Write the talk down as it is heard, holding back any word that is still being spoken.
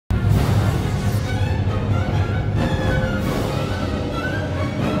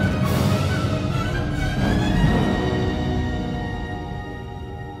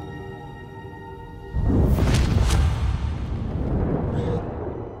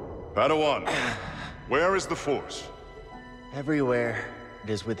Padawan, where is the Force? Everywhere it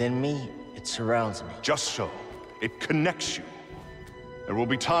is within me, it surrounds me. Just so. It connects you. There will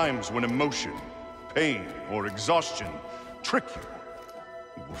be times when emotion, pain, or exhaustion trick you.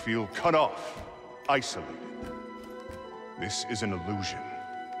 You will feel cut off, isolated. This is an illusion.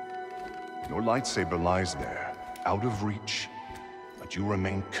 Your lightsaber lies there, out of reach, but you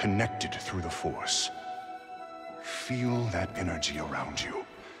remain connected through the Force. Feel that energy around you,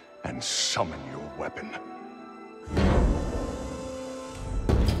 and summon your weapon.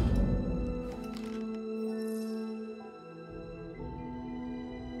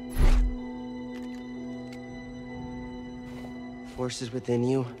 Force is within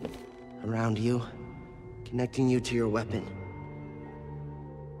you, around you, connecting you to your weapon.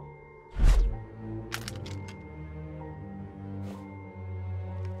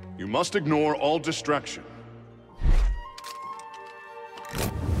 You must ignore all distraction.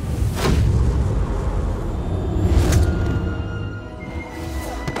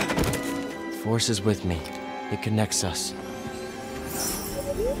 Force is with me. It connects us.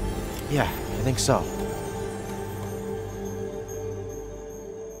 Yeah, I think so.